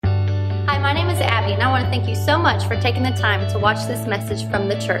my name is Abby, and I want to thank you so much for taking the time to watch this message from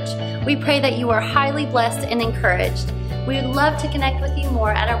the church. We pray that you are highly blessed and encouraged. We would love to connect with you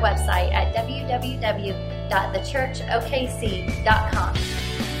more at our website at www.thechurchokc.com.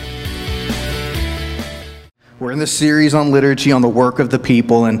 We're in this series on liturgy, on the work of the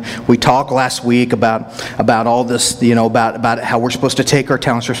people, and we talked last week about all this, about how we're supposed to take our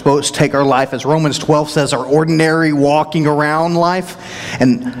talents, we're supposed to take our life, as Romans 12 says, our ordinary walking around life,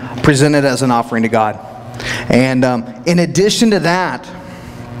 and present it as an offering to God. And in addition to that,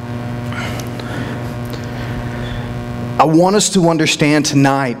 I want us to understand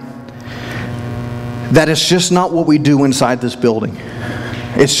tonight that it's just not what we do inside this building.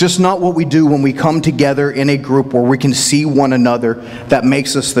 It's just not what we do when we come together in a group where we can see one another that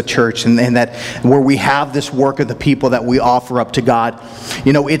makes us the church, and that where we have this work of the people that we offer up to God.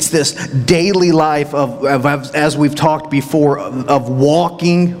 It's this daily life of as we've talked before, of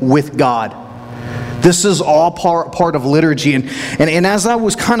walking with God. This is all part of liturgy. And as I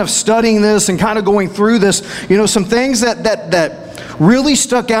was kind of studying this and kind of going through this, some things that really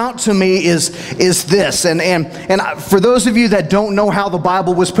stuck out to me is this. And for those of you that don't know how the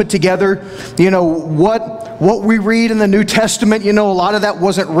Bible was put together, what we read in the New Testament, a lot of that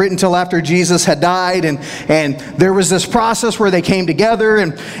wasn't written until after Jesus had died, and there was this process where they came together,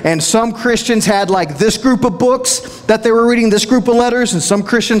 and some Christians had like this group of books that they were reading, this group of letters, and some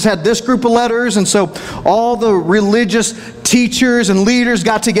Christians had this group of letters, and so all the religious teachers and leaders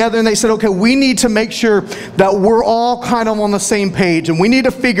got together and they said, okay, we need to make sure that we're all kind of on the same page, and we need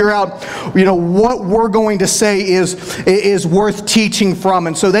to figure out, what we're going to say is worth teaching from.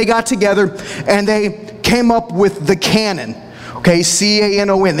 And so they got together and they came up with the canon. Okay,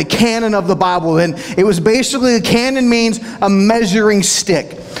 C-A-N-O-N, the canon of the Bible. And it was basically, the canon means a measuring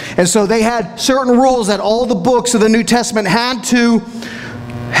stick. And so they had certain rules that all the books of the New Testament had to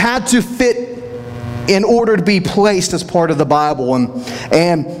fit in order to be placed as part of the Bible. And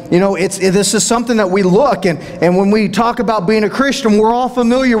this is something that we look, and when we talk about being a Christian, we're all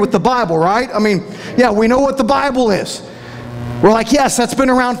familiar with the Bible, right? I mean, yeah, we know what the Bible is. We're like, yes, that's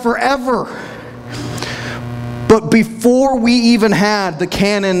been around forever. But before we even had the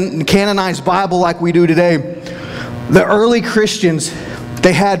canonized Bible like we do today, the early Christians,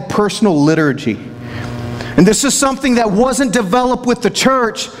 they had personal liturgy. And this is something that wasn't developed with the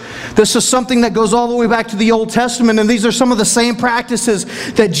church. This is something that goes all the way back to the Old Testament, and these are some of the same practices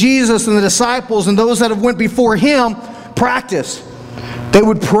that Jesus and the disciples and those that have went before him practiced. They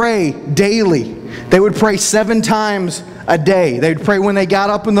would pray daily. They would pray 7 times a day. They would pray when they got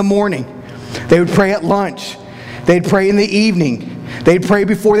up in the morning. They would pray at lunch. They'd pray in the evening. They'd pray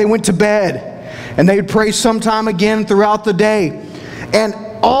before they went to bed. And they'd pray sometime again throughout the day. And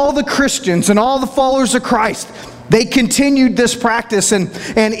all the Christians and all the followers of Christ, they continued this practice, and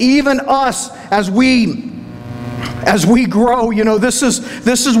even us as we grow, this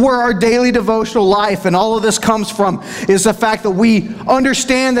is where our daily devotional life and all of this comes from, is the fact that we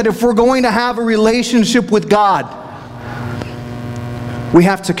understand that if we're going to have a relationship with God, we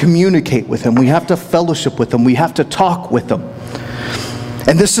have to communicate with Him, we have to fellowship with Him, we have to talk with Him.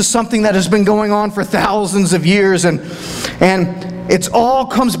 And this is something that has been going on for thousands of years, and it all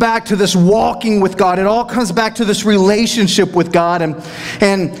comes back to this walking with God. It all comes back to this relationship with God. And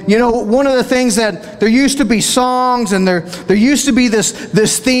one of the things that there used to be songs, and there used to be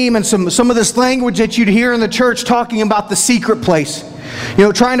this theme and some of this language that you'd hear in the church talking about the secret place.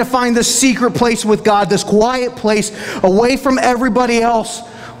 Trying to find this secret place with God, this quiet place away from everybody else,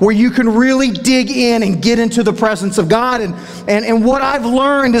 where you can really dig in and get into the presence of God. And what I've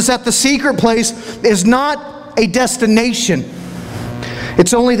learned is that the secret place is not a destination.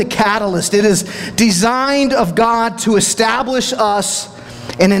 It's only the catalyst. It is designed of God to establish us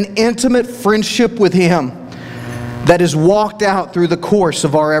in an intimate friendship with Him that is walked out through the course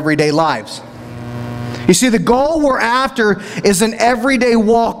of our everyday lives. You see, the goal we're after is an everyday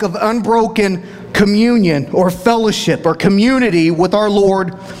walk of unbroken communion or fellowship or community with our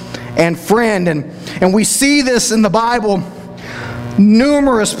Lord and friend. And we see this in the Bible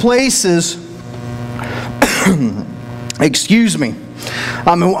numerous places. Excuse me.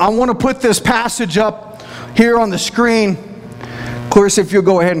 I want to put this passage up here on the screen. Clarissa, if you'll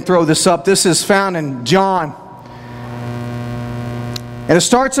go ahead and throw this up. This is found in John. And it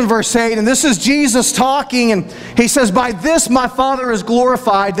starts in verse 8, and this is Jesus talking, and He says, "By this my Father is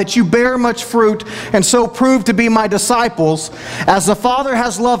glorified, that you bear much fruit, and so prove to be my disciples. As the Father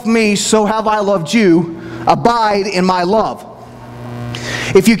has loved me, so have I loved you. Abide in my love."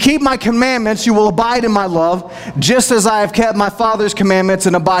 If you keep my commandments, you will abide in my love, just as I have kept my Father's commandments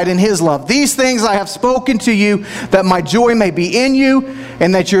and abide in his love. These things I have spoken to you, that my joy may be in you,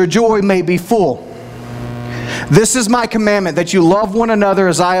 and that your joy may be full. This is my commandment, that you love one another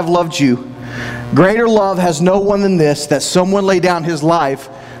as I have loved you. Greater love has no one than this, that someone lay down his life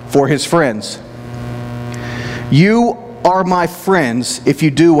for his friends. You are my friends if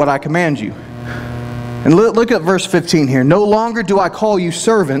you do what I command you. And look at verse 15 here. No longer do I call you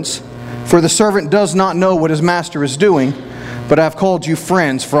servants, for the servant does not know what his master is doing, but I have called you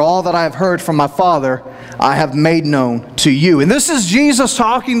friends, for all that I have heard from my Father I have made known to you. And this is Jesus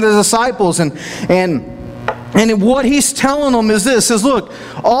talking to the disciples, and what he's telling them is this, is look,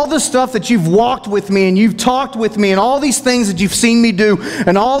 all the stuff that you've walked with me and you've talked with me and all these things that you've seen me do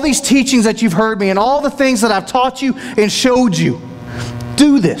and all these teachings that you've heard me and all the things that I've taught you and showed you,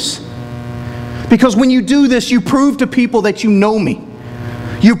 do this. Because when you do this, you prove to people that you know me.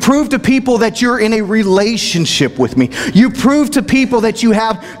 You prove to people that you're in a relationship with me. You prove to people that you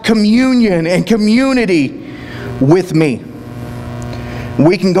have communion and community with me.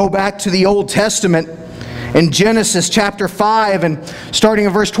 We can go back to the Old Testament in Genesis chapter 5 and starting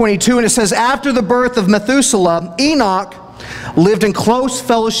in verse 22, and it says, after the birth of Methuselah, Enoch lived in close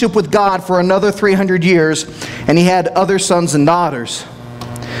fellowship with God for another 300 years, and he had other sons and daughters.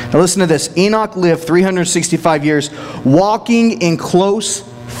 Now listen to this. Enoch lived 365 years walking in close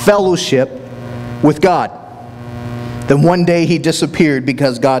fellowship with God. Then one day he disappeared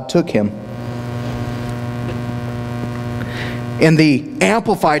because God took him. In the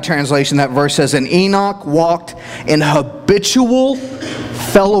Amplified translation, that verse says, and Enoch walked in habitual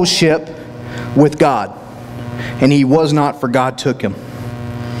fellowship with God, and he was not, for God took him.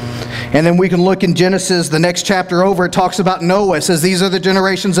 And then we can look in Genesis, the next chapter over, it talks about Noah. It says, these are the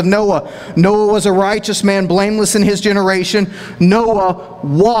generations of Noah. Noah was a righteous man, blameless in his generation. Noah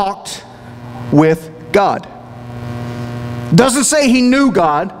walked with God. Doesn't say he knew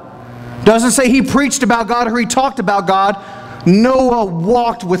God. Doesn't say he preached about God or he talked about God. Noah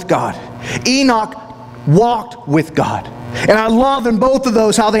walked with God. Enoch walked with God. And I love in both of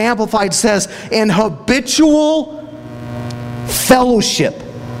those how the Amplified says, in habitual fellowship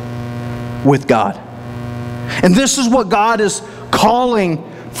with God. And this is what God is calling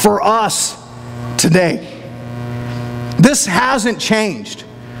for us today. This hasn't changed.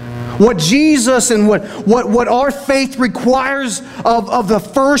 What Jesus and what our faith requires of the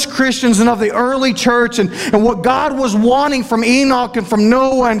first Christians and of the early church, and what God was wanting from Enoch and from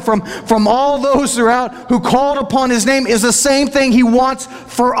Noah and from all those throughout who called upon his name, is the same thing he wants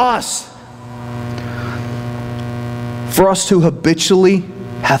for us. For us to habitually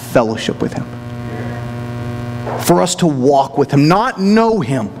have fellowship with him. For us to walk with him. Not know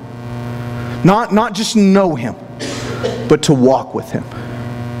him. Not just know him, but to walk with him.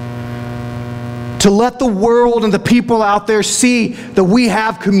 To let the world and the people out there see that we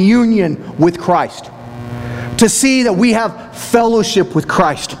have communion with Christ. To see that we have fellowship with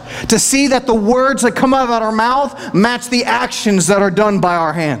Christ. To see that the words that come out of our mouth match the actions that are done by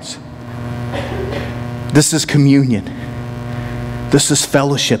our hands. This is communion. This is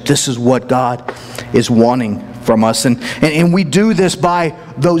fellowship. This is what God is wanting from us. And we do this by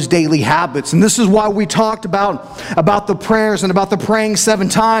those daily habits. And this is why we talked about the prayers and about the praying 7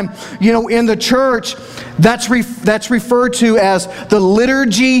 times. You know, in the church, that's referred to as the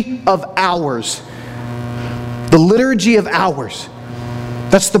liturgy of hours. The liturgy of hours.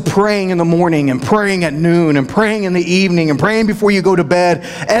 That's the praying in the morning and praying at noon and praying in the evening and praying before you go to bed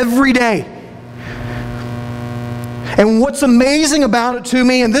every day. And what's amazing about it to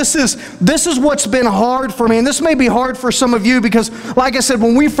me, and this is what's been hard for me, and this may be hard for some of you, because like I said,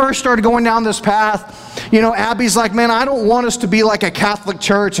 when we first started going down this path, you know, Abby's like, man, I don't want us to be like a Catholic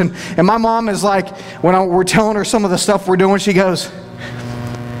church. And my mom is like, when we're telling her some of the stuff we're doing, she goes,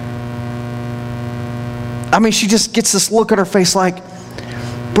 I mean, she just gets this look at her face like,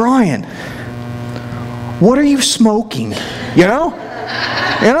 Brian, what are you smoking? You know?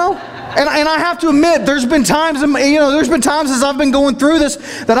 You know? And I have to admit, there's been times as I've been going through this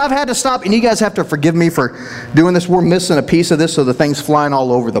that I've had to stop. And you guys have to forgive me for doing this. We're missing a piece of this, so the thing's flying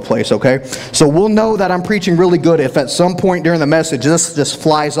all over the place, okay? So we'll know that I'm preaching really good if at some point during the message this just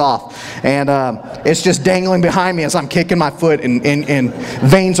flies off. And it's just dangling behind me as I'm kicking my foot, and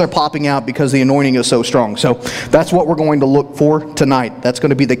veins are popping out because the anointing is so strong. So that's what we're going to look for tonight. That's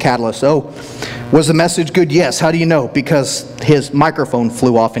going to be the catalyst. Oh, was the message good? Yes. How do you know? Because his microphone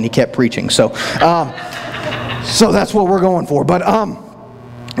flew off and he kept preaching. So that's what we're going for. But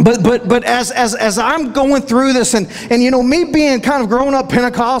But as I'm going through this, and you know, me being kind of grown up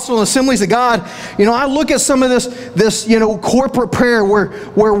Pentecostal and Assemblies of God, you know, I look at some of this you know, corporate prayer where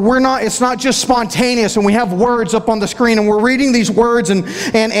it's not just spontaneous, and we have words up on the screen and we're reading these words and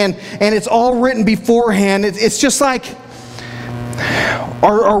it's all written beforehand. It's just like,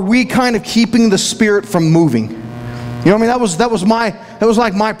 are we kind of keeping the Spirit from moving? You know what I mean? That was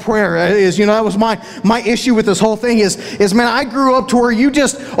like my prayer. Is, you know, that was my issue with this whole thing is man, I grew up to where you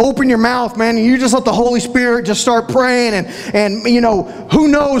just open your mouth, man, and you just let the Holy Spirit just start praying, and you know, who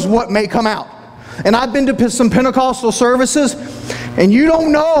knows what may come out. And I've been to some Pentecostal services, and you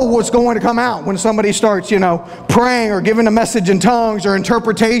don't know what's going to come out when somebody starts, you know, praying or giving a message in tongues or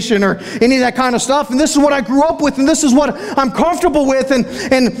interpretation or any of that kind of stuff. And this is what I grew up with, and this is what I'm comfortable with. And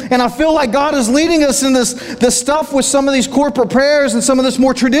I feel like God is leading us in this stuff with some of these corporate prayers and some of this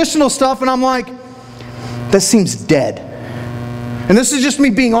more traditional stuff. And I'm like, that seems dead. And this is just me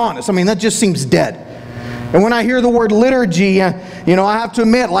being honest. I mean, that just seems dead. And when I hear the word liturgy, you know, I have to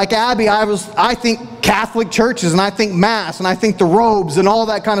admit, like Abby, I think Catholic churches, and I think Mass, and I think the robes and all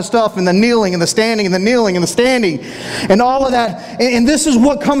that kind of stuff, and the kneeling and the standing and the kneeling and the standing and all of that. And this is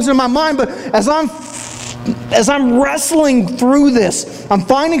what comes into my mind. But as I'm wrestling through this, I'm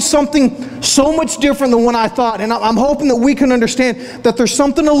finding something so much different than what I thought. And I'm hoping that we can understand that there's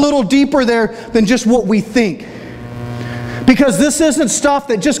something a little deeper there than just what we think. Because this isn't stuff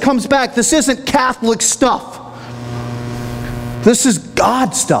that just comes back. This isn't Catholic stuff. This is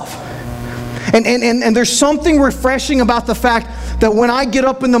God stuff. And there's something refreshing about the fact that when I get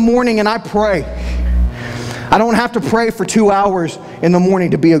up in the morning and I pray, I don't have to pray for 2 hours in the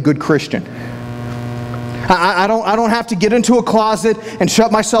morning to be a good Christian. I don't have to get into a closet and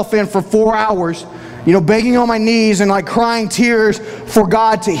shut myself in for 4 hours, you know, begging on my knees and like crying tears for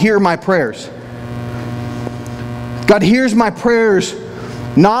God to hear my prayers. God hears my prayers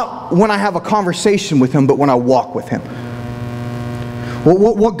not when I have a conversation with Him, but when I walk with Him.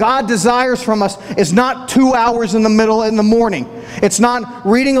 What God desires from us is not 2 hours in the morning. It's not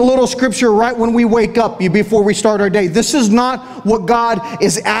reading a little scripture right when we wake up before we start our day. This is not what God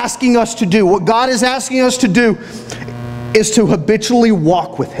is asking us to do. What God is asking us to do is to habitually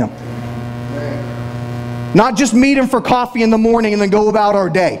walk with Him. Not just meet Him for coffee in the morning and then go about our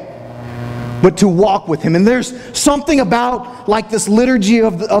day, but to walk with Him. And there's something about like this liturgy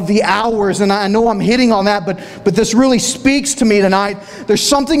of the hours, and I know I'm hitting on that, but this really speaks to me tonight. There's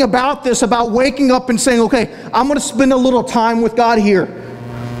something about this, about waking up and saying, okay, I'm going to spend a little time with God here.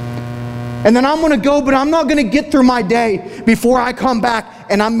 And then I'm going to go, but I'm not going to get through my day before I come back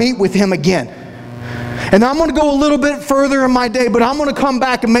and I meet with Him again. And I'm going to go a little bit further in my day, but I'm going to come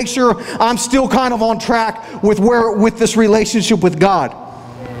back and make sure I'm still kind of on track with this relationship with God.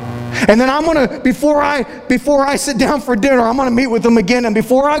 And then I'm going to, before I sit down for dinner, I'm going to meet with Him again. And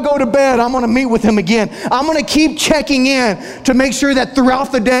before I go to bed, I'm going to meet with Him again. I'm going to keep checking in to make sure that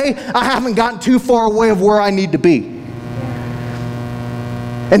throughout the day, I haven't gotten too far away of where I need to be.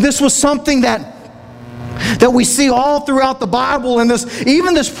 And this was something that we see all throughout the Bible. And this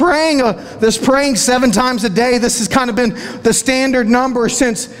praying 7 times a day, this has kind of been the standard number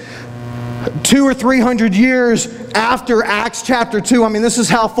since 200 or 300 years after Acts chapter 2. I mean, this is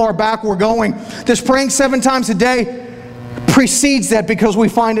how far back we're going. This praying 7 times a day precedes that, because we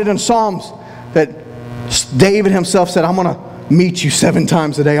find it in Psalms that David himself said, I'm going to meet you 7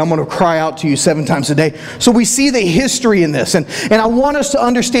 times a day. I'm going to cry out to you 7 times a day. So we see the history in this. And I want us to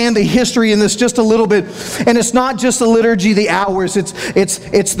understand the history in this just a little bit. And it's not just the liturgy, the hours. It's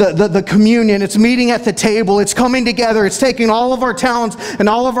the communion. It's meeting at the table. It's coming together. It's taking all of our talents and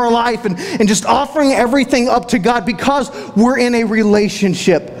all of our life and just offering everything up to God, because we're in a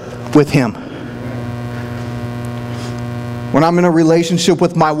relationship with Him. When I'm in a relationship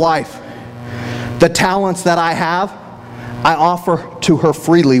with my wife, the talents that I have, I offer to her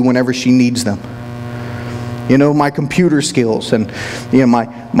freely whenever she needs them. You know, my computer skills and, you know,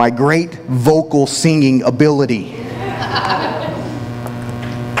 my great vocal singing ability.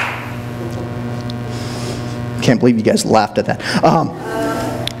 Can't believe you guys laughed at that.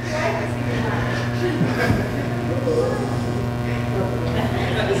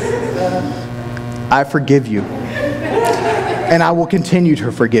 I forgive you. And I will continue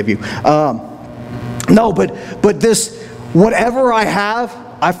to forgive you. No, but this, whatever I have,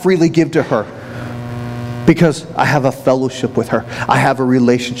 I freely give to her, because I have a fellowship with her. I have a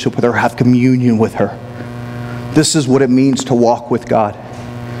relationship with her. I have communion with her. This is what it means to walk with God.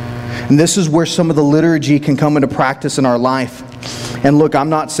 And this is where some of the liturgy can come into practice in our life. And look, I'm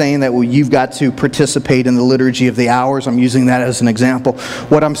not saying that you've got to participate in the liturgy of the hours. I'm using that as an example.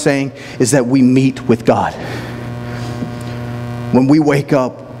 What I'm saying is that we meet with God. When we wake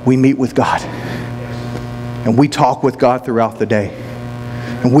up, we meet with God. And we talk with God throughout the day.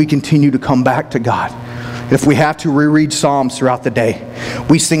 And we continue to come back to God. If we have to reread Psalms throughout the day,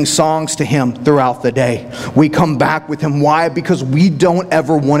 we sing songs to Him throughout the day. We come back with Him. Why? Because we don't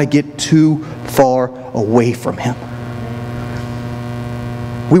ever want to get too far away from Him.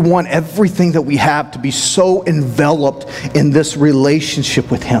 We want everything that we have to be so enveloped in this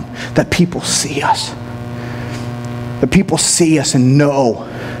relationship with Him that people see us. That people see us and know,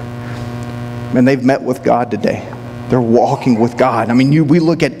 man, they've met with God today. They're walking with God. I mean, we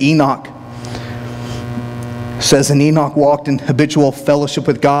look at Enoch. It says, and Enoch walked in habitual fellowship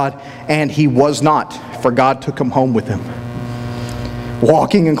with God, and he was not, for God took him home with him.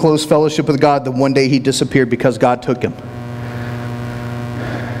 Walking in close fellowship with God, then one day he disappeared because God took him.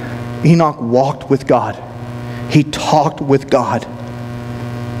 Enoch walked with God. He talked with God.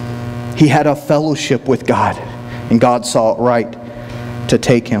 He had a fellowship with God, and God saw it right to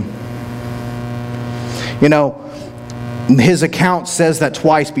take him. You know, his account says that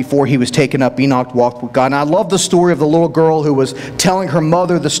twice before he was taken up, Enoch walked with God. And I love the story of the little girl who was telling her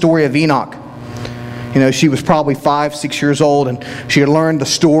mother the story of Enoch. You know, she was probably 5, 6 years old, and she had learned the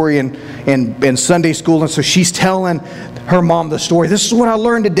story in Sunday school. And so she's telling her mom the story. This is what I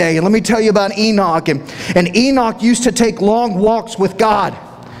learned today. And let me tell you about Enoch. And Enoch used to take long walks with God.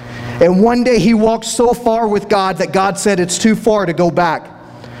 And one day he walked so far with God that God said, it's too far to go back.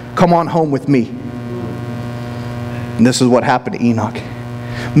 Come on home with me. And this is what happened to Enoch.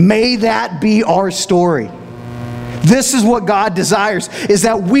 May that be our story. This is what God desires, is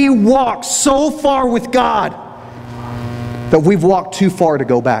that we walk so far with God that we've walked too far to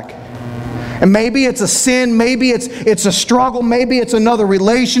go back. And maybe it's a sin, maybe it's a struggle, maybe it's another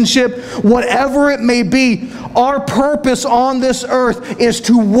relationship, whatever it may be, our purpose on this earth is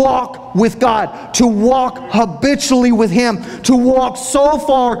to walk with God, to walk habitually with Him, to walk so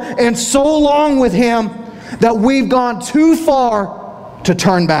far and so long with Him that we've gone too far to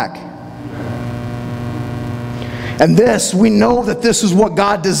turn back. And this, we know that this is what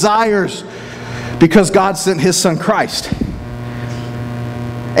God desires because God sent His Son Christ.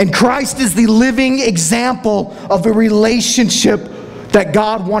 And Christ is the living example of a relationship that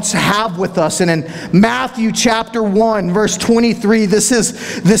God wants to have with us. And in Matthew chapter 1, verse 23, this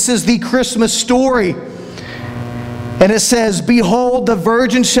is the Christmas story. And it says, behold, the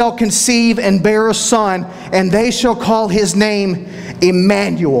virgin shall conceive and bear a son, and they shall call his name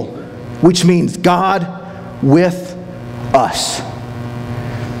Emmanuel, which means God with us.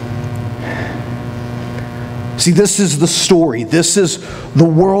 See, this is the story. This is the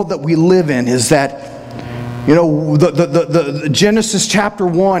world that we live in, is that, you know, the Genesis chapter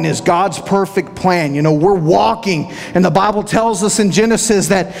 1 is God's perfect plan. You know, we're walking, and the Bible tells us in Genesis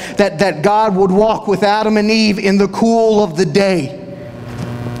that God would walk with Adam and Eve in the cool of the day.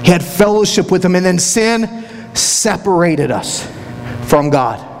 He had fellowship with them, and then sin separated us from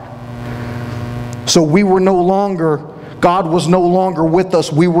God. So we were no longer, God was no longer with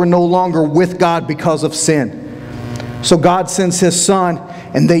us. We were no longer with God because of sin. So God sends His Son,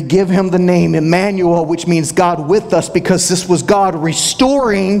 and they give Him the name Emmanuel, which means God with us, because this was God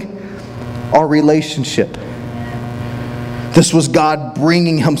restoring our relationship. This was God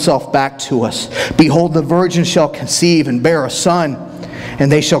bringing Himself back to us. Behold, the virgin shall conceive and bear a son,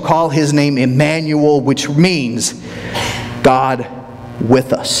 and they shall call His name Emmanuel, which means God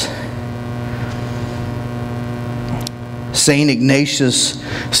with us. St. Ignatius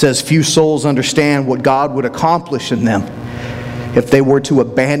says, few souls understand what God would accomplish in them if they were to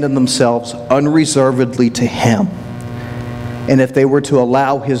abandon themselves unreservedly to Him, and if they were to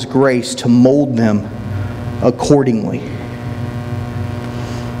allow His grace to mold them accordingly.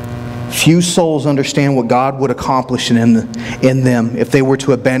 Few souls understand what God would accomplish in them if they were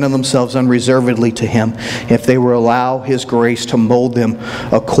to abandon themselves unreservedly to Him, if they were to allow His grace to mold them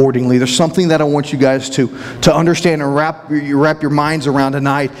accordingly. There's something that I want you guys to understand and wrap your minds around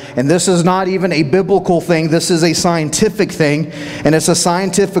tonight. And this is not even a biblical thing. This is a scientific thing. And it's a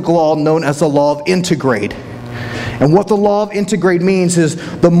scientific law known as the law of integrate. And what the law of integrate means is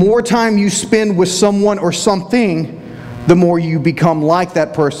the more time you spend with someone or something, the more you become like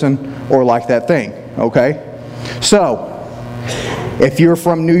that person or like that thing, okay? So, if you're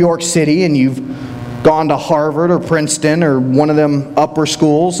from New York City and you've gone to Harvard or Princeton or one of them upper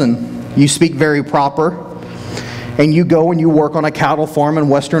schools and you speak very proper, and you go and you work on a cattle farm in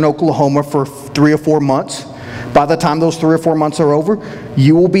western Oklahoma for 3 or 4 months, by the time those 3 or 4 months are over,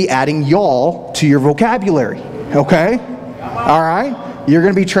 you will be adding y'all to your vocabulary, okay? All right? you're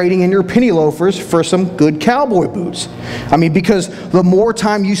going to be trading in your penny loafers for some good cowboy boots. I mean, because the more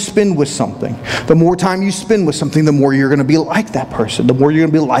time you spend with something, the more you're going to be like that person, the more you're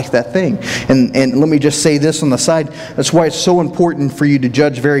going to be like that thing. And let me just say this on the side. That's why it's so important for you to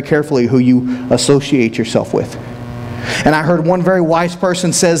judge very carefully who you associate yourself with. And I heard one very wise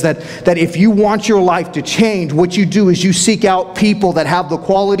person says that if you want your life to change, what you do is you seek out people that have the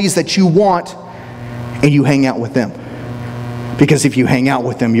qualities that you want and you hang out with them. Because if you hang out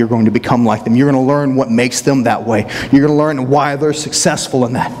with them, you're going to become like them. You're going to learn what makes them that way. You're going to learn why they're successful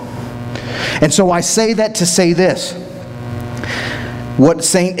in that. And so I say that to say this. What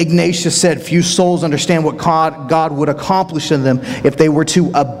St. Ignatius said, few souls understand what God would accomplish in them if they were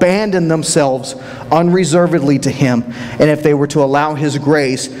to abandon themselves unreservedly to Him, and if they were to allow His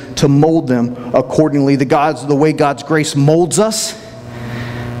grace to mold them accordingly. The way God's grace molds us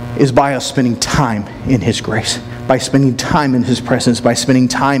is by us spending time in His grace, by spending time in His presence, by spending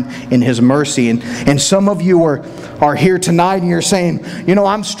time in His mercy. And some of you are here tonight and you're saying, you know,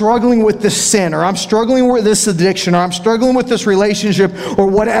 I'm struggling with this sin, or I'm struggling with this addiction, or I'm struggling with this relationship, or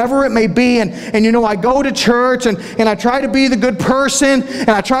whatever it may be. And you know, I go to church and I try to be the good person and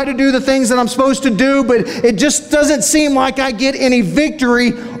I try to do the things that I'm supposed to do, but it just doesn't seem like I get any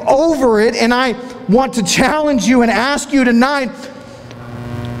victory over it. And I want to challenge you and ask you tonight,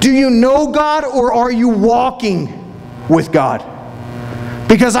 do you know God, or are you walking with God?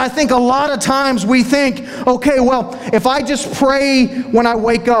 Because I think a lot of times we think, okay, well, if I just pray when I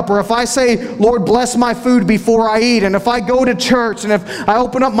wake up, or if I say, Lord, bless my food before I eat, and if I go to church, and if I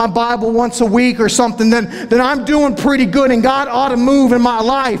open up my Bible once a week or something, then I'm doing pretty good and God ought to move in my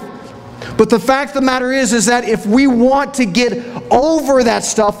life. But the fact of the matter is that if we want to get over that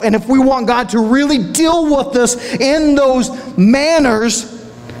stuff, and if we want God to really deal with us in those manners,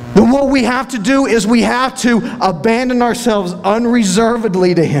 then what we have to do is we have to abandon ourselves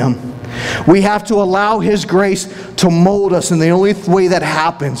unreservedly to Him. We have to allow His grace to mold us, and the only way that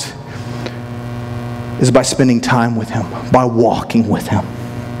happens is by spending time with Him, by walking with Him.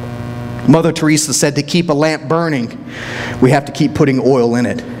 Mother Teresa said to keep a lamp burning, we have to keep putting oil in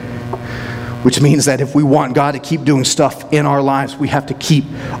it. Which means that if we want God to keep doing stuff in our lives, we have to keep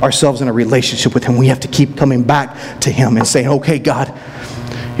ourselves in a relationship with Him. We have to keep coming back to Him and saying, okay, God,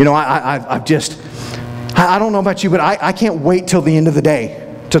 you know, I don't know about you, but I can't wait till the end of the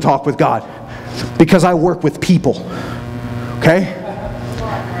day to talk with God, because I work with people, okay?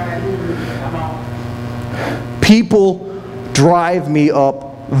 People drive me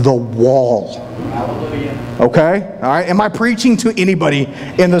up the wall, okay? All right? Am I preaching to anybody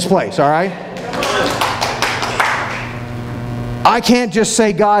in this place, all right? I can't just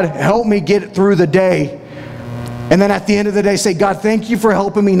say, God, help me get through the day, and then at the end of the day say, God, thank you for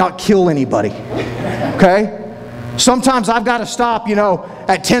helping me not kill anybody. Okay? Sometimes I've got to stop, you know,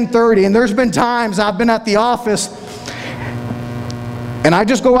 at 10:30, and there's been times I've been at the office and I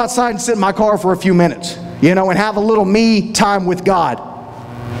just go outside and sit in my car for a few minutes, you know, and have a little me time with God.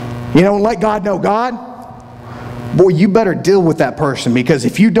 You know, and let God know, God, boy, you better deal with that person, because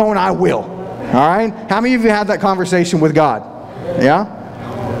if you don't, I will. All right? How many of you had that conversation with God? Yeah?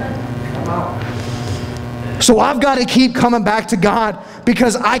 So I've got to keep coming back to God,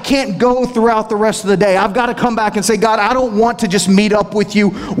 because I can't go throughout the rest of the day. I've got to come back and say, God, I don't want to just meet up with you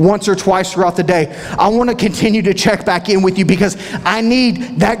once or twice throughout the day. I want to continue to check back in with you, because I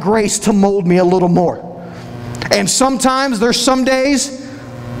need that grace to mold me a little more. And sometimes there's some days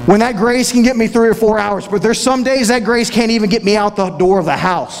when that grace can get me 3 or 4 hours, but there's some days that grace can't even get me out the door of the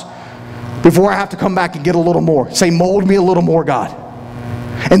house before I have to come back and get a little more. Say, mold me a little more, God.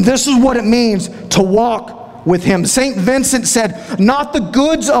 And this is what it means to walk with Him. St. Vincent said, not the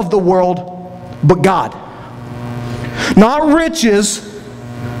goods of the world, but God. Not riches,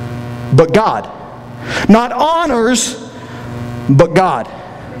 but God. Not honors, but God.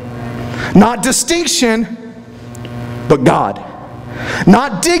 Not distinction, but God.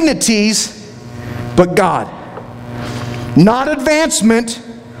 Not dignities, but God. Not advancement,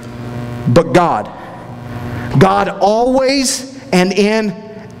 but God. God always and in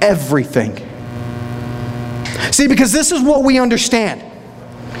everything. See, because this is what we understand.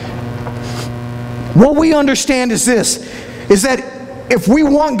 What we understand is this, is that if we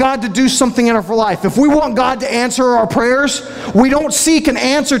want God to do something in our life, if we want God to answer our prayers, we don't seek an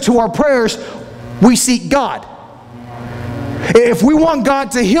answer to our prayers, we seek God. If we want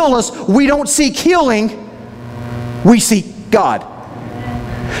God to heal us, we don't seek healing, we seek God.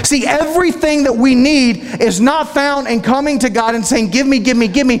 See, everything that we need is not found in coming to God and saying, give me, give me,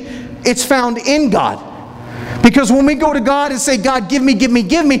 give me. It's found in God. Because when we go to God and say, God, give me, give me,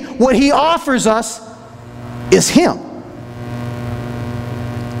 give me, what He offers us is Him.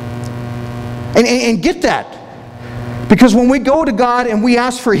 And get that. Because when we go to God and we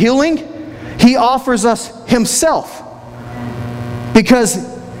ask for healing, He offers us Himself. Because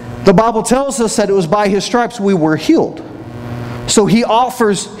the Bible tells us that it was by His stripes we were healed. So He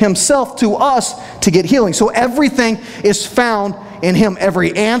offers Himself to us to get healing. So everything is found in Him.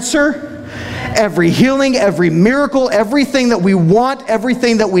 Every answer, every healing, every miracle, everything that we want,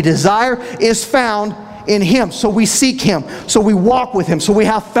 everything that we desire is found in Him. So we seek Him. So we walk with Him. So we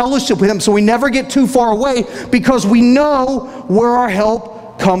have fellowship with Him. So we never get too far away because we know where our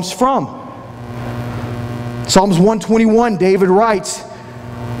help comes from. Psalms 121, David writes,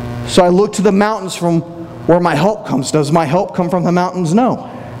 "So I look to the mountains from where my help comes." Does my help come from the mountains? No.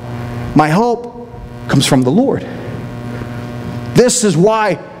 My help comes from the Lord. This is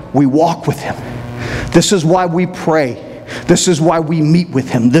why we walk with Him. This is why we pray. This is why we meet with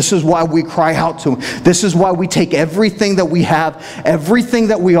Him. This is why we cry out to Him. This is why we take everything that we have, everything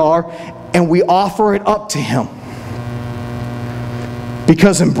that we are, and we offer it up to Him.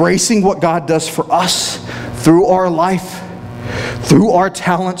 Because embracing what God does for us through our life, through our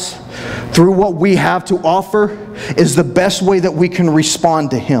talents, through what we have to offer, is the best way that we can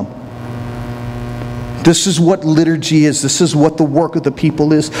respond to Him. This is what liturgy is. This is what the work of the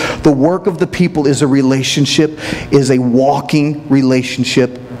people is. The work of the people is a relationship, is a walking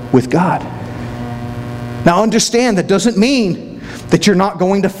relationship with God. Now understand, that doesn't mean that you're not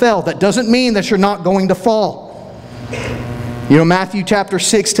going to fail. That doesn't mean that you're not going to fall. You know, Matthew chapter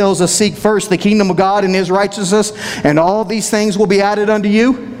 6 tells us, "Seek first the kingdom of God and His righteousness, and all these things will be added unto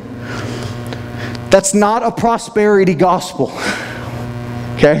you." That's not a prosperity gospel.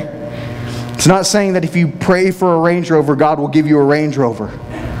 Okay? It's not saying that if you pray for a Range Rover, God will give you a Range Rover.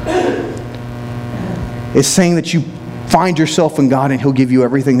 It's saying that you find yourself in God and He'll give you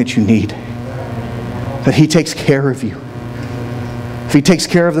everything that you need. That He takes care of you. If He takes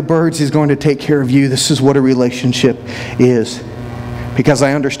care of the birds, He's going to take care of you. This is what a relationship is. Because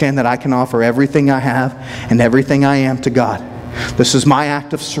I understand that I can offer everything I have and everything I am to God. This is my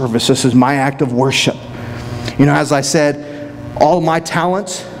act of service. This is my act of worship. You know, as I said, all my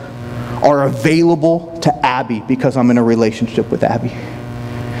talents are available to Abby because I'm in a relationship with Abby.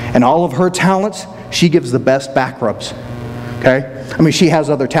 And all of her talents, she gives the best back rubs. Okay? I mean, she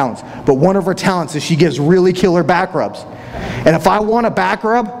has other talents. But one of her talents is she gives really killer back rubs. And if I want a back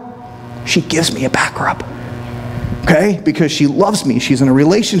rub, she gives me a back rub. Okay? Because she loves me. She's in a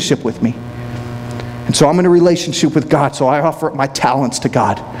relationship with me. And so I'm in a relationship with God. So I offer my talents to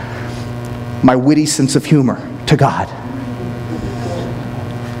God. My witty sense of humor to God.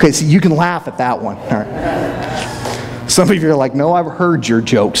 Okay, so you can laugh at that one. All right. Some of you are like, "No, I've heard your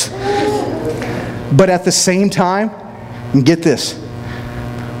jokes." But at the same time, and get this,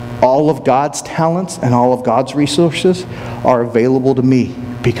 all of God's talents and all of God's resources are available to me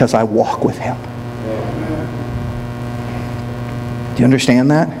because I walk with Him. Do you understand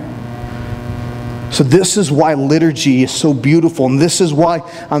that? So this is why liturgy is so beautiful, and this is why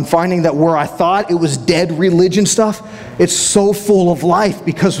I'm finding that where I thought it was dead religion stuff, it's so full of life,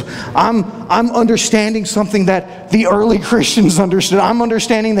 because I'm understanding something that the early Christians understood. I'm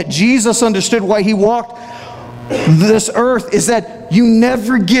understanding that Jesus understood why He walked this earth, is that you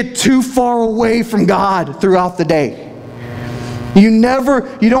never get too far away from God throughout the day. You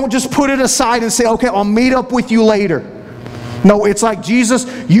don't just put it aside and say, "Okay, I'll meet up with you later." No, it's like, "Jesus,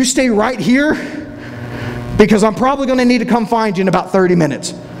 you stay right here, because I'm probably going to need to come find you in about 30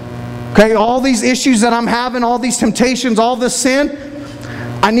 minutes. Okay, all these issues that I'm having, all these temptations, all this sin,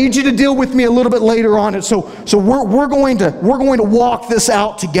 I need you to deal with me a little bit later on. And so we're going to walk this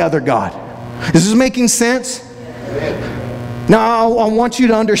out together, God." Is this making sense? Now I want you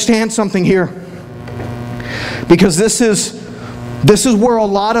to understand something here, because this is where a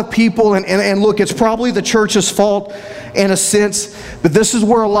lot of people, and look, it's probably the church's fault in a sense, but this is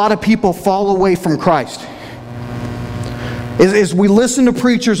where a lot of people fall away from Christ. Is we listen to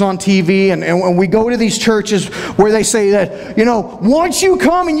preachers on TV, and when we go to these churches where they say that, you know, once you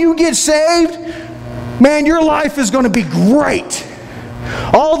come and you get saved, man, your life is going to be great.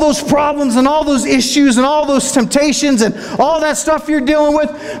 All those problems and all those issues and all those temptations and all that stuff you're dealing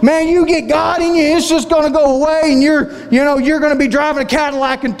with, man, you get God in you, it's just going to go away, and you're going to be driving a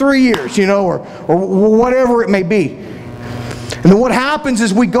Cadillac in 3 years, or whatever it may be. And then what happens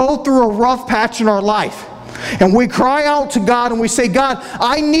is we go through a rough patch in our life. And we cry out to God and we say, "God,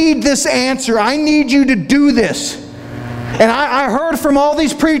 I need this answer. I need you to do this." And I heard from all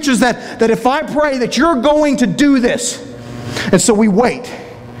these preachers that if I pray that you're going to do this. And so we wait.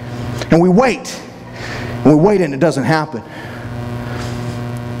 And we wait. And we wait, and it doesn't happen.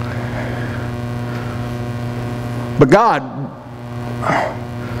 But God,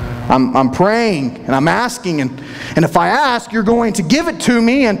 I'm praying and I'm asking, and if I ask, you're going to give it to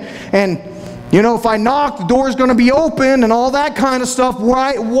me, and you know, if I knock, the door's going to be open and all that kind of stuff.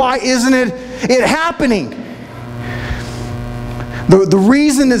 Why isn't it happening? The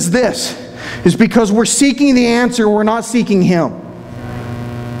reason is this, is because we're seeking the answer, we're not seeking Him.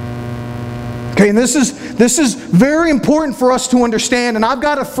 Okay, and this is very important for us to understand. And I've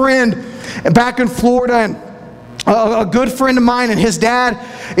got a friend back in Florida, and a good friend of mine, and his dad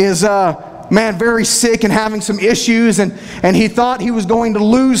is very sick and having some issues, and he thought he was going to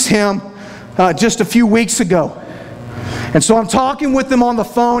lose him just a few weeks ago. And so I'm talking with him on the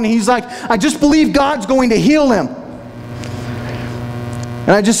phone, and he's like, I just believe God's going to heal him.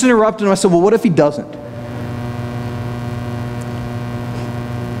 And I just interrupted him. I said, well, what if He doesn't?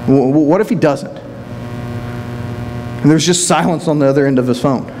 What if He doesn't? And there's just silence on the other end of his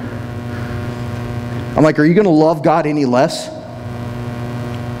phone. I'm like, are you going to love God any less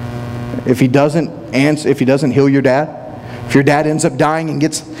if He doesn't answer, if He doesn't heal your dad? If your dad ends up dying and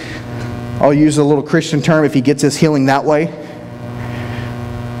gets, I'll use a little Christian term, if he gets his healing that way.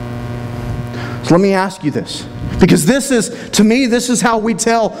 So let me ask you this, because to me, this is how we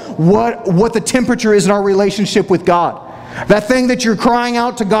tell what the temperature is in our relationship with God. That thing that you're crying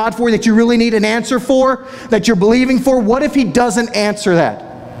out to God for, that you really need an answer for, that you're believing for, what if He doesn't answer that?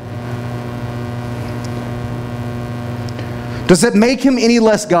 Does it make Him any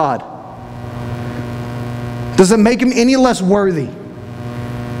less God? Does it make Him any less worthy?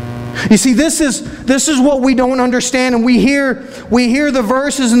 You see, this is what we don't understand, and we hear the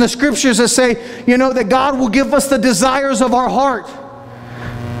verses in the Scriptures that say, you know, that God will give us the desires of our heart.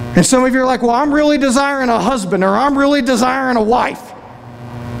 And some of you are like, well, I'm really desiring a husband, or I'm really desiring a wife.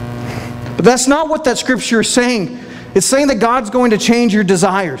 But that's not what that Scripture is saying. It's saying that God's going to change your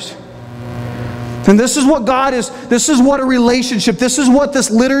desires. And this is what God is, this is what a relationship, this is what this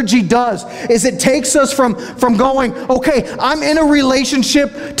liturgy does, is it takes us from going, okay, I'm in a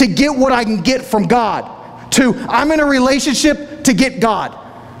relationship to get what I can get from God, to I'm in a relationship to get God.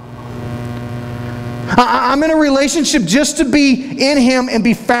 I'm in a relationship just to be in Him and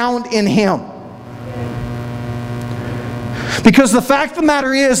be found in Him. Because the fact of the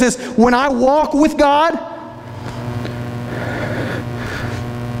matter is when I walk with God,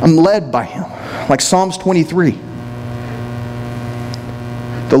 I'm led by Him. Like Psalms 23.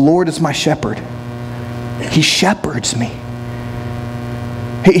 The Lord is my shepherd. He shepherds me.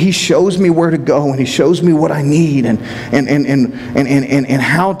 He shows me where to go, and He shows me what I need, and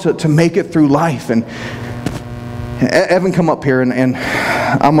how to make it through life. And Evan, come up here, and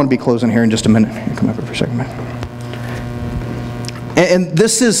I'm going to be closing here in just a minute. Come up here for a second, man. And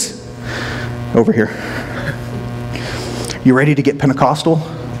this is over here. You ready to get Pentecostal?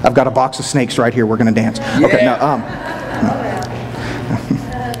 I've got a box of snakes right here. We're going to dance. Yeah. Okay, no.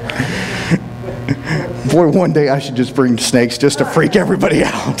 Boy, one day I should just bring snakes just to freak everybody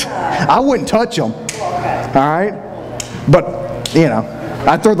out. I wouldn't touch them. All right? But, you know,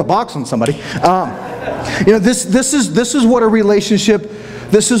 I'd throw the box on somebody. You know, this is what a relationship,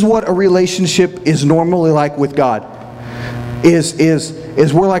 this is what a relationship is normally like with God. Is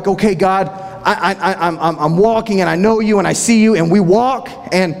we're like, okay, God, I'm walking, and I know You, and I see You, and we walk,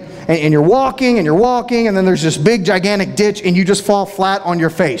 and you're walking, and you're walking, and then there's this big gigantic ditch, and you just fall flat on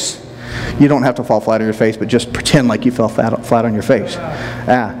your face. You don't have to fall flat on your face, but just pretend like you fell flat on your face.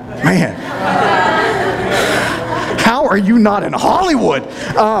 Man, how are you not in Hollywood?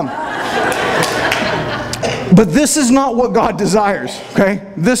 But this is not what God desires. Okay,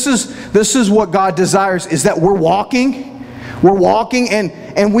 this is what God desires, is that we're walking,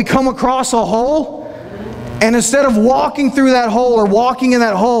 and we come across a hole, and instead of walking through that hole or walking in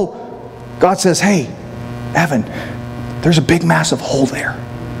that hole, God says, hey, Evan, there's a big massive hole there.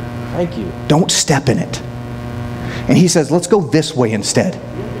 Thank you. Don't step in it. And He says, let's go this way instead.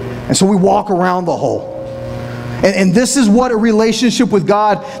 And so we walk around the hole. And this is what a relationship with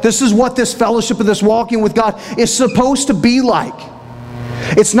God, this is what this fellowship and this walking with God is supposed to be like.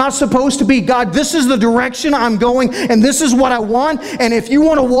 It's not supposed to be, God, this is the direction I'm going, and this is what I want, and if you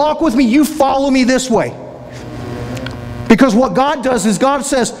want to walk with me, you follow me this way. Because what God does is God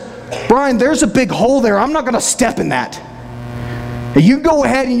says, Brian, there's a big hole there. I'm not going to step in that. You go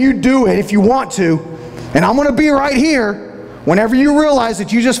ahead and you do it if you want to, and I'm going to be right here whenever you realize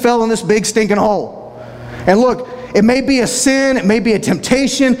that you just fell in this big stinking hole. And look, it may be a sin, it may be a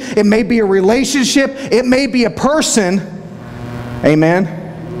temptation, it may be a relationship, it may be a person. Amen?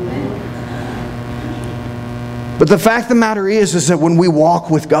 But the fact of the matter is that when we walk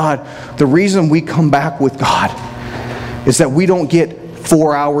with God, the reason we come back with God is that we don't get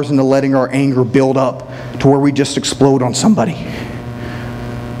 4 hours into letting our anger build up to where we just explode on somebody.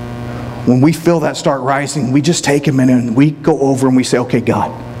 when we feel that start rising, we just take a minute and we go over and we say, okay,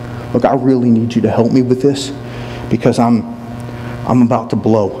 God, look, I really need you to help me with this because I'm about to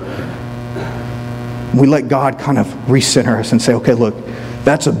blow. We let God kind of recenter us and say, okay, look,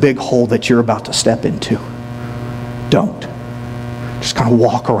 that's a big hole that you're about to step into. Don't. Just kind of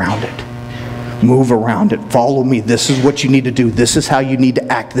walk around it. Move around it. Follow me. This is what you need to do. This is how you need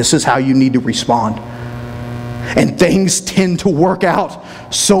to act. This is how you need to respond. And things tend to work out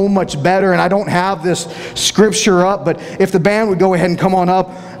so much better. And I don't have this scripture up, but if the band would go ahead and come on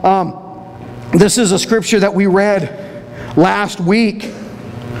up. This is a scripture that we read last week.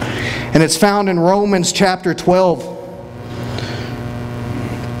 And it's found in Romans chapter 12.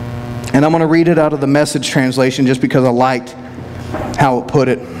 And I'm going to read it out of the Message translation just because I liked how it put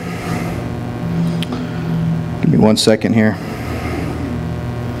it. Give me 1 second here.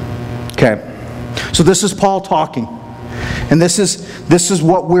 Okay. So this is Paul talking. And this is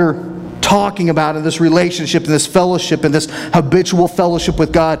what we're talking about in this relationship, in this fellowship, in this habitual fellowship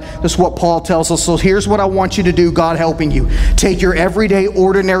with God. This is what Paul tells us. So here's what I want you to do, God helping you. Take your everyday,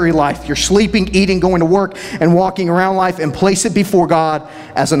 ordinary life, your sleeping, eating, going to work, and walking around life, and place it before God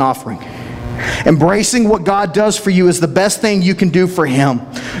as an offering. Embracing what God does for you is the best thing you can do for Him.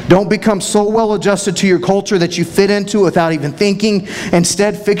 Don't become so well adjusted to your culture that you fit into without even thinking.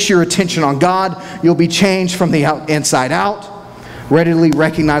 Instead, fix your attention on God. You'll be changed from the inside out. Readily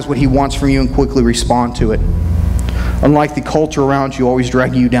recognize what He wants from you and quickly respond to it. Unlike the culture around you always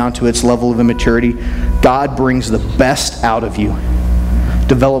dragging you down to its level of immaturity, God brings the best out of you.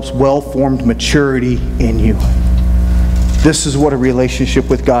 Develops well-formed maturity in you. This is what a relationship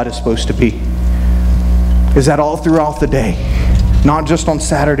with God is supposed to be. Is that all throughout the day. Not just on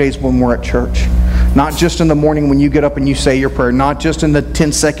Saturdays when we're at church. Not just in the morning when you get up and you say your prayer. Not just in the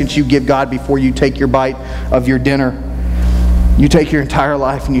 10 seconds you give God before you take your bite of your dinner. You take your entire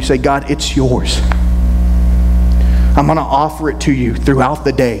life and you say, God, it's yours. I'm going to offer it to you throughout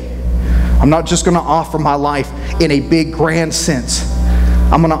the day. I'm not just going to offer my life in a big grand sense.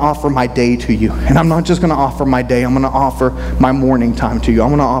 I'm going to offer my day to you. And I'm not just going to offer my day. I'm going to offer my morning time to you. I'm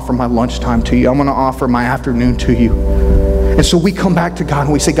going to offer my lunchtime to you. I'm going to offer my afternoon to you. And so we come back to God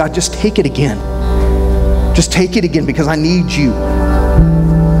and we say, God, just take it again. Just take it again because I need you.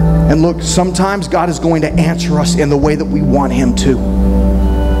 And look, sometimes God is going to answer us in the way that we want Him to.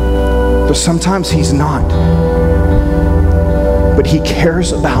 But sometimes He's not. But He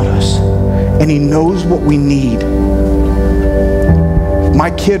cares about us. And He knows what we need. If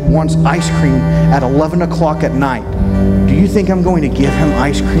my kid wants ice cream at 11 o'clock at night, do you think I'm going to give him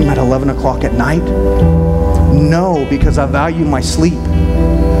ice cream at 11 o'clock at night? No, because I value my sleep.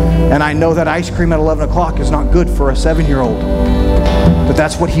 And I know that ice cream at 11 o'clock is not good for a 7-year-old. But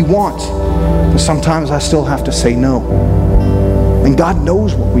that's what he wants. But sometimes I still have to say no. And God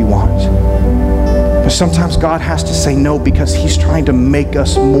knows what we want. But sometimes God has to say no because He's trying to make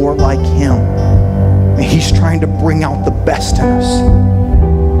us more like Him. And He's trying to bring out the best in us.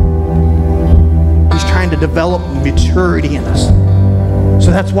 He's trying to develop maturity in us.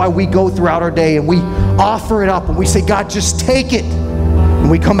 So that's why we go throughout our day and we offer it up and we say, God, just take it. And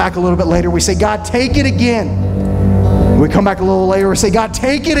we come back a little bit later, we say, God, take it again. And we come back a little later, we say, God,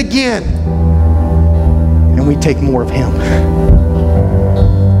 take it again. And we take more of Him.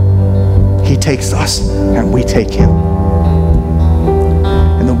 He takes us and we take Him.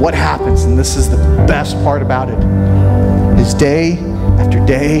 And then what happens, and this is the best part about it, is day after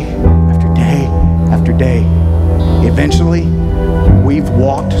day after day after day, eventually we've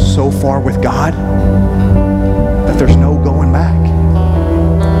walked so far with God that there's no going back.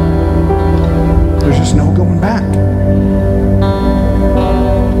 There's just no going back.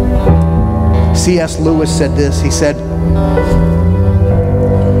 C.S. Lewis said this. He said,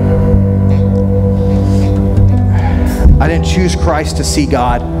 I didn't choose Christ to see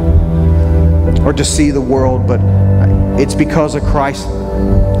God or to see the world, but it's because of Christ.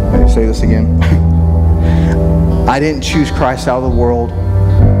 Let me say this again. I didn't choose Christ out of the world,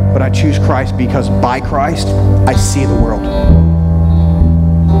 but I choose Christ because by Christ, I see the world.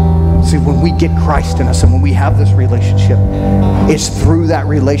 See, when we get Christ in us and when we have this relationship, it's through that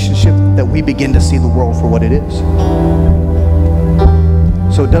relationship that we begin to see the world for what it is.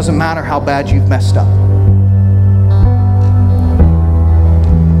 So it doesn't matter how bad you've messed up.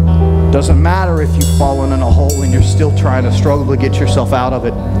 It doesn't matter if you've fallen in a hole and you're still trying to struggle to get yourself out of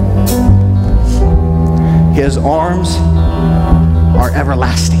it. His arms are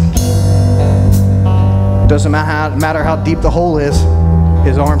everlasting. Doesn't matter how deep the hole is,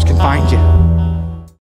 His arms can find you.